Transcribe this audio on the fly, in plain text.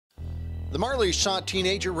The Marlies saw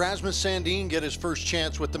teenager Rasmus Sandin get his first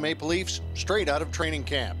chance with the Maple Leafs straight out of training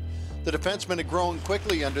camp. The defenseman had grown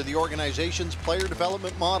quickly under the organization's player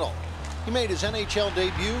development model. He made his NHL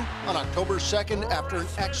debut on October 2nd after an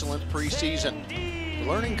excellent preseason. The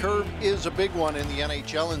learning curve is a big one in the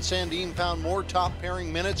NHL, and Sandin found more top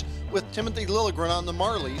pairing minutes with Timothy Liljegren on the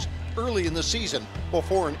Marlies early in the season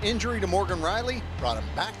before an injury to Morgan Rielly brought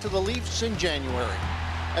him back to the Leafs in January.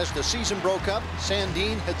 As the season broke up,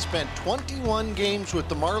 Sandin had spent 21 games with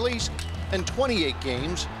the Marlies and 28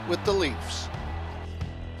 games with the Leafs.